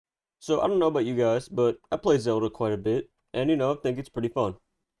So I don't know about you guys, but I play Zelda quite a bit, and I think it's pretty fun.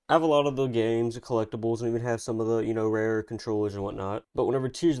 I have a lot of the games, the collectibles, and even have some of the, rare controllers and whatnot. But whenever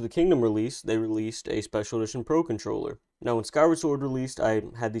Tears of the Kingdom released, they released a Special Edition Pro controller. Now, when Skyward Sword released, I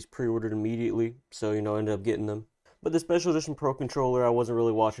had these pre-ordered immediately, so, I ended up getting them. But the Special Edition Pro controller, I wasn't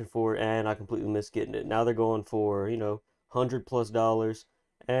really watching for, and I completely missed getting it. Now they're going for, $100+,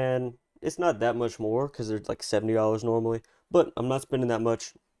 and it's not that much more, because they're like $70 normally, but I'm not spending that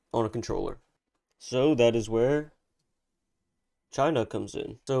much on a controller. So that is where China comes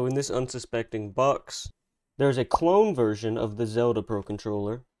in. So in this unsuspecting box, there's a clone version of the Zelda Pro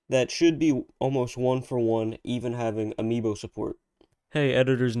controller that should be almost one for one, even having amiibo support. Hey,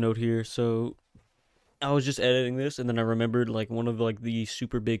 editor's note here. So I was just editing this, and then I remembered like one of like the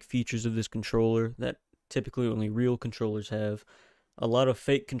super big features of this controller that typically only real controllers have. A lot of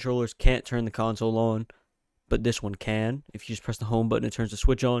fake controllers can't turn the console on, but this one can. If you just press the home button, it turns the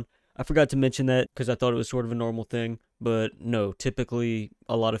switch on. I forgot to mention that because I thought it was sort of a normal thing, but no, typically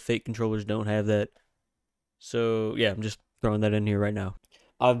a lot of fake controllers don't have that. So yeah, I'm just throwing that in here right now.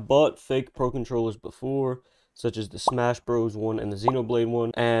 I've bought fake Pro controllers before, such as the Smash Bros. One and the Xenoblade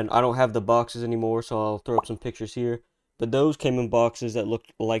one, and I don't have the boxes anymore, so I'll throw up some pictures here. But those came in boxes that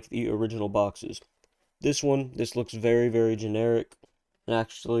looked like the original boxes. This looks very, very generic. And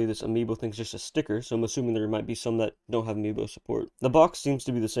actually, this amiibo thing's just a sticker, so I'm assuming there might be some that don't have amiibo support. The box seems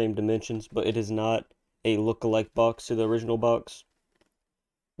to be the same dimensions, but it is not a look-alike box to the original box.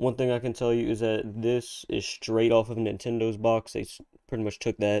 One thing I can tell you is that this is straight off of Nintendo's box. They pretty much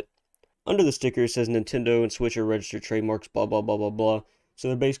took that. Under the sticker, it says Nintendo and Switch are registered trademarks, blah, blah, blah, blah, blah. So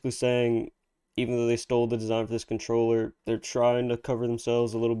they're basically saying, even though they stole the design for this controller, they're trying to cover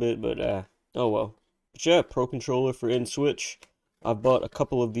themselves a little bit, but oh well. But yeah, Pro controller for in-Switch. I bought a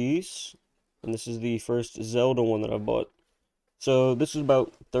couple of these, and this is the first Zelda one that I bought. So this is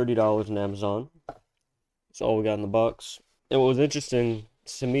about $30 on Amazon. That's all we got in the box. And what was interesting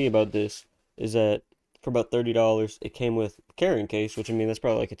to me about this is that for about $30, it came with a carrying case, which I mean, that's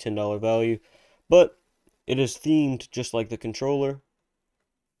probably like a $10 value. But it is themed just like the controller.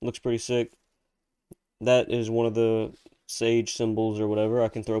 Looks pretty sick. That is one of the Sage symbols or whatever. I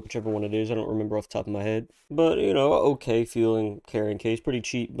can throw up whichever one it is. I don't remember off the top of my head. But, okay feeling carrying case. Pretty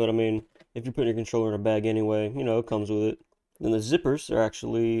cheap, but I mean, if you're putting your controller in a bag anyway, it comes with it. Then the zippers are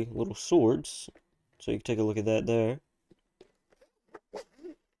actually little swords. So you can take a look at that there.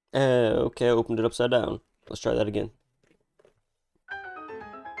 Okay, I opened it upside down. Let's try that again.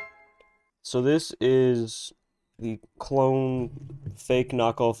 So this is the clone fake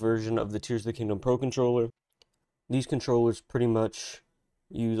knockoff version of the Tears of the Kingdom Pro controller. These controllers pretty much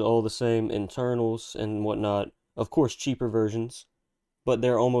use all the same internals and whatnot. Of course, cheaper versions, but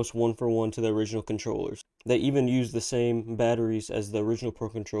they're almost one for one to the original controllers. They even use the same batteries as the original Pro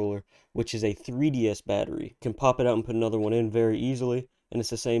controller, which is a 3DS battery. You can pop it out and put another one in very easily, and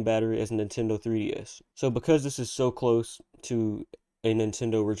it's the same battery as a Nintendo 3DS. So because this is so close to a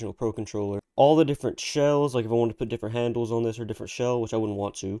Nintendo original Pro controller, all the different shells, like if I wanted to put different handles on this or different shell, which I wouldn't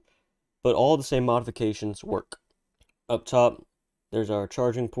want to, but all the same modifications work. Up top, there's our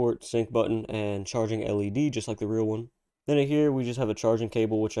charging port, sync button, and charging LED, just like the real one. Then here, we just have a charging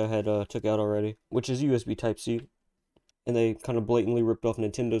cable, which I had took out already, which is USB Type-C. And they kind of blatantly ripped off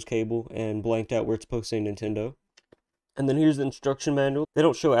Nintendo's cable and blanked out where it's supposed to say Nintendo. And then here's the instruction manual. They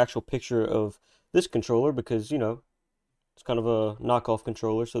don't show an actual picture of this controller because, it's kind of a knockoff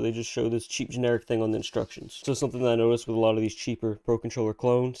controller, so they just show this cheap generic thing on the instructions. So something that I noticed with a lot of these cheaper Pro controller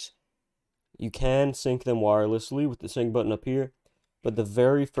clones, you can sync them wirelessly with the sync button up here, but the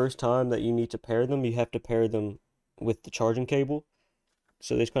very first time that you need to pair them, you have to pair them with the charging cable.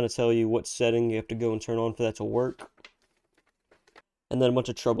 So they just kind of tell you what setting you have to go and turn on for that to work. And then a bunch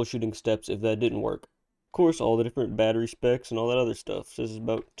of troubleshooting steps if that didn't work. Of course, all the different battery specs and all that other stuff. So this is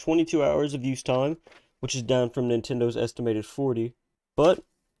about 22 hours of use time, which is down from Nintendo's estimated 40. But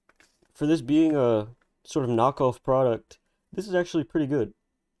for this being a sort of knockoff product, this is actually pretty good.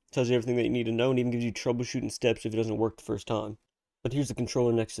 Tells you everything that you need to know and even gives you troubleshooting steps if it doesn't work the first time. But here's the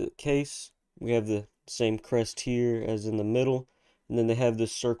controller next to the case. We have the same crest here as in the middle, and then they have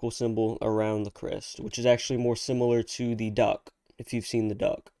this circle symbol around the crest, which is actually more similar to the dock, if you've seen the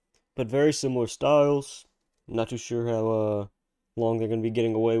dock. But very similar styles. I'm not too sure how long they're going to be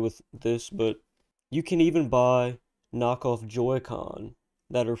getting away with this, but you can even buy knockoff Joy-Con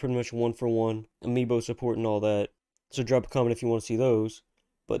that are pretty much one for one, amiibo support and all that. So drop a comment if you want to see those.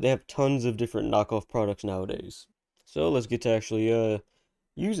 But they have tons of different knockoff products nowadays. So let's get to actually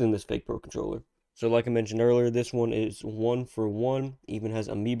using this fake Pro controller. So like I mentioned earlier, this one is one for one, even has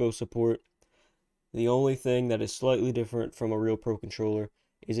amiibo support. The only thing that is slightly different from a real Pro controller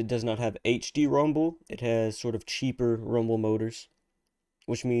is it does not have HD rumble. It has sort of cheaper rumble motors,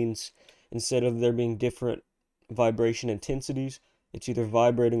 which means instead of there being different vibration intensities, it's either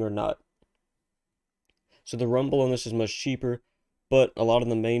vibrating or not. So the rumble on this is much cheaper, but a lot of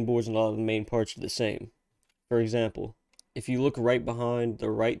the main boards and a lot of the main parts are the same. For example, if you look right behind the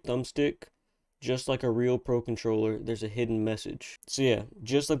right thumbstick, just like a real Pro controller, there's a hidden message. So yeah,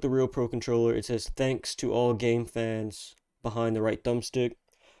 just like the real Pro controller, it says thanks to all game fans behind the right thumbstick.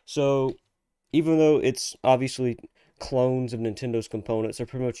 So even though it's obviously clones of Nintendo's components, they're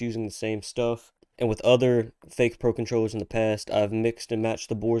pretty much using the same stuff. And with other fake Pro controllers in the past, I've mixed and matched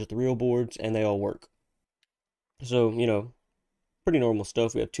the boards with the real boards, and they all work. So, pretty normal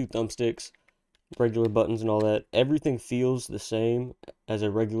stuff. We have two thumbsticks, regular buttons and all that. Everything feels the same as a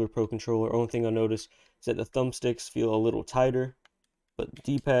regular Pro controller. Only thing I noticed is that the thumbsticks feel a little tighter, but the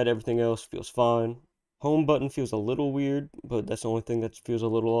D-pad, everything else feels fine. Home button feels a little weird, but that's the only thing that feels a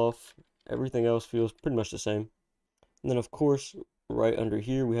little off. Everything else feels pretty much the same. And then, of course, right under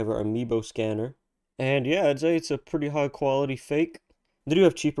here, we have our Amiibo scanner. And yeah, I'd say it's a pretty high quality fake. They do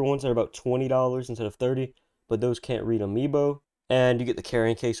have cheaper ones that are about $20 instead of $30, but those can't read Amiibo. And you get the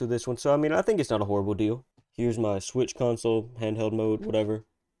carrying case with this one, so I mean, I think it's not a horrible deal. Here's my Switch console, handheld mode, whatever.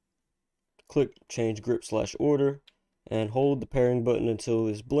 Click change grip/order, and hold the pairing button until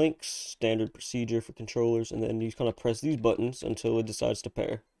this blinks, standard procedure for controllers, and then you kind of press these buttons until it decides to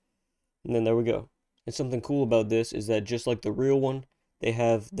pair. And then there we go. And something cool about this is that just like the real one, they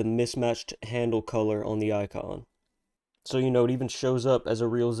have the mismatched handle color on the icon. So it even shows up as a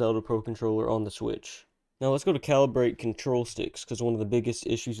real Zelda Pro controller on the Switch. Now let's go to calibrate control sticks, because one of the biggest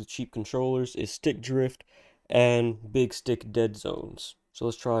issues with cheap controllers is stick drift and big stick dead zones. So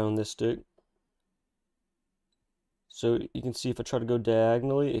let's try on this stick. So you can see if I try to go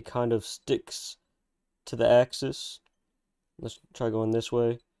diagonally, it kind of sticks to the axis. Let's try going this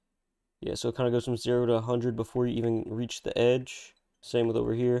way. Yeah, so it kind of goes from 0 to 100 before you even reach the edge. Same with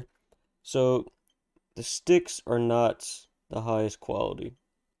over here. So the sticks are not the highest quality.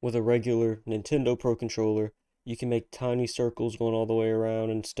 With a regular Nintendo Pro controller, you can make tiny circles going all the way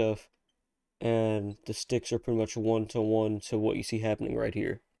around and stuff, and the sticks are pretty much one-to-one to what you see happening right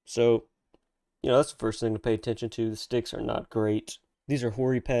here. So, that's the first thing to pay attention to. The sticks are not great. These are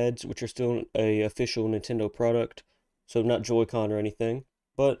Hori pads, which are still a official Nintendo product, so not Joy-Con or anything.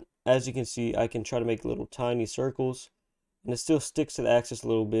 But as you can see, I can try to make little tiny circles, and it still sticks to the axis a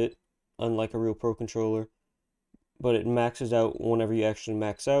little bit, unlike a real Pro controller. But it maxes out whenever you actually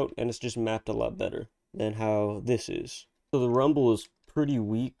max out, and it's just mapped a lot better than how this is. So the rumble is pretty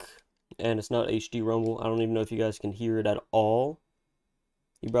weak, and it's not HD rumble. I don't even know if you guys can hear it at all.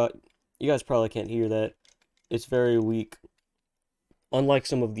 You guys probably can't hear that. It's very weak. Unlike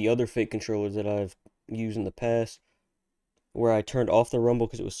some of the other fake controllers that I've used in the past, where I turned off the rumble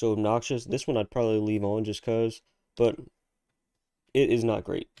because it was so obnoxious, this one I'd probably leave on just because, but it is not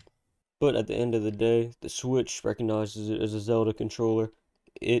great. But at the end of the day, the Switch recognizes it as a Zelda controller.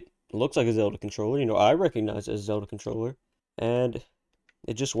 It looks like a Zelda controller. I recognize it as a Zelda controller. And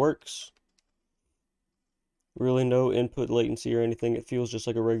it just works. Really no input latency or anything. It feels just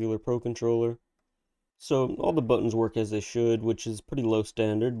like a regular Pro controller. So all the buttons work as they should, which is pretty low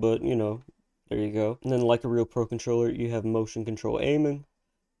standard, but there you go. And then like a real Pro controller, you have motion control aiming.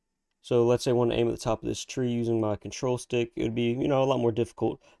 So let's say I want to aim at the top of this tree using my control stick. It would be, a lot more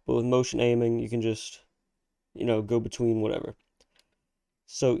difficult. But with motion aiming, you can just, go between whatever.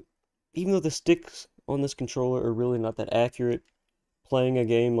 So even though the sticks on this controller are really not that accurate, playing a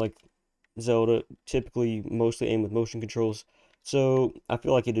game like Zelda, typically mostly aim with motion controls. So I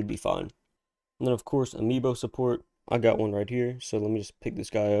feel like it'd be fine. And then of course, Amiibo support. I got one right here. So let me just pick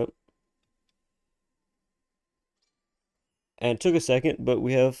this guy up. And it took a second, but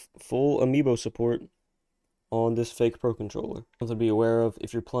we have full Amiibo support on this fake Pro controller. Something to be aware of,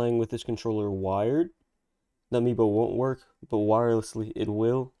 if you're playing with this controller wired, the Amiibo won't work, but wirelessly it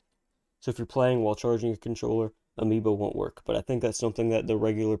will. So if you're playing while charging your controller, Amiibo won't work. But I think that's something that the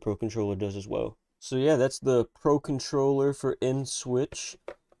regular Pro controller does as well. So yeah, that's the Pro controller for N-Switch.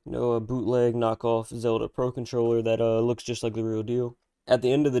 A bootleg knockoff Zelda Pro controller that looks just like the real deal. At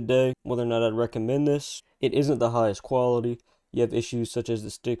the end of the day, whether or not I'd recommend this, it isn't the highest quality. You have issues such as the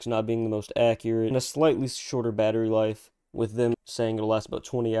sticks not being the most accurate and a slightly shorter battery life, with them saying it'll last about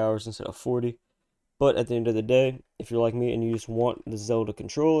 20 hours instead of 40. But at the end of the day, if you're like me and you just want the Zelda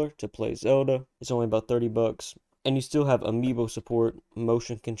controller to play Zelda, it's only about 30 bucks. And you still have Amiibo support,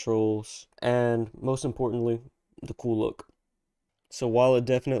 motion controls, and most importantly, the cool look. So while it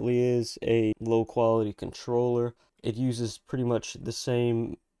definitely is a low quality controller, it uses pretty much the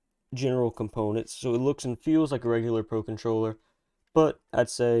same general components. So it looks and feels like a regular Pro controller, but I'd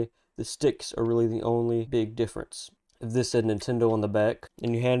say the sticks are really the only big difference. If this said Nintendo on the back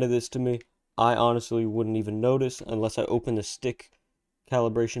and you handed this to me, I honestly wouldn't even notice unless I opened the stick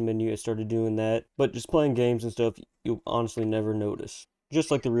calibration menu and started doing that. But just playing games and stuff, you'll honestly never notice.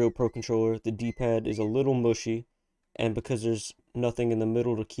 Just like the real Pro Controller, the D-pad is a little mushy, and because there's nothing in the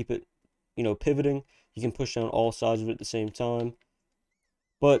middle to keep it, pivoting, you can push down all sides of it at the same time.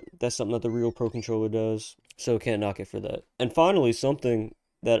 But that's something that the real Pro Controller does, so can't knock it for that. And finally, something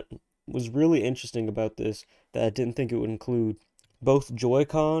that was really interesting about this that I didn't think it would include. Both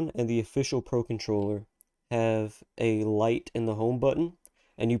Joy-Con and the official Pro Controller have a light in the home button,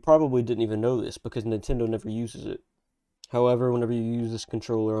 and you probably didn't even know this because Nintendo never uses it. However, whenever you use this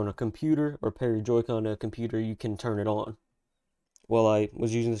controller on a computer or pair your Joy-Con to a computer, you can turn it on. Well, I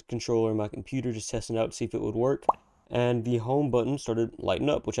was using this controller on my computer, just testing it out to see if it would work, and the home button started lighting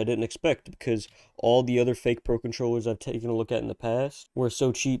up, which I didn't expect because all the other fake Pro Controllers I've taken a look at in the past were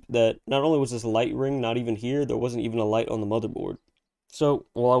so cheap that not only was this light ring not even here, there wasn't even a light on the motherboard. So,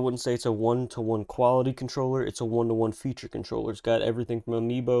 while I wouldn't say it's a one-to-one quality controller, it's a one-to-one feature controller. It's got everything from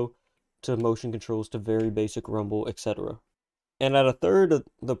Amiibo to motion controls to very basic rumble, etc. And at a third of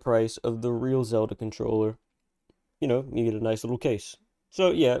the price of the real Zelda controller, you get a nice little case.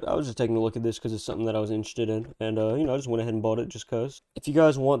 So yeah, I was just taking a look at this because it's something that I was interested in, and I just went ahead and bought it just because. If you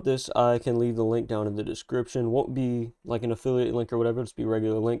guys want this, I can leave the link down in the description. Won't be like an affiliate link or whatever, just be a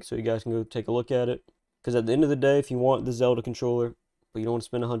regular link so you guys can go take a look at it. Because at the end of the day, if you want the Zelda controller, but you don't want to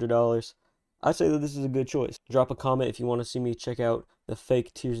spend $100, I say that this is a good choice. Drop a comment if you want to see me check out the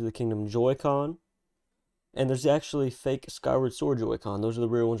fake Tears of the Kingdom Joy-Con. And there's actually fake Skyward Sword Joy-Con. Those are the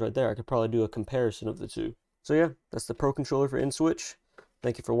real ones right there. I could probably do a comparison of the two. So yeah, that's the Pro Controller for InSwitch.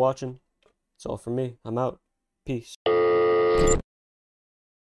 Thank you for watching. That's all from me. I'm out. Peace.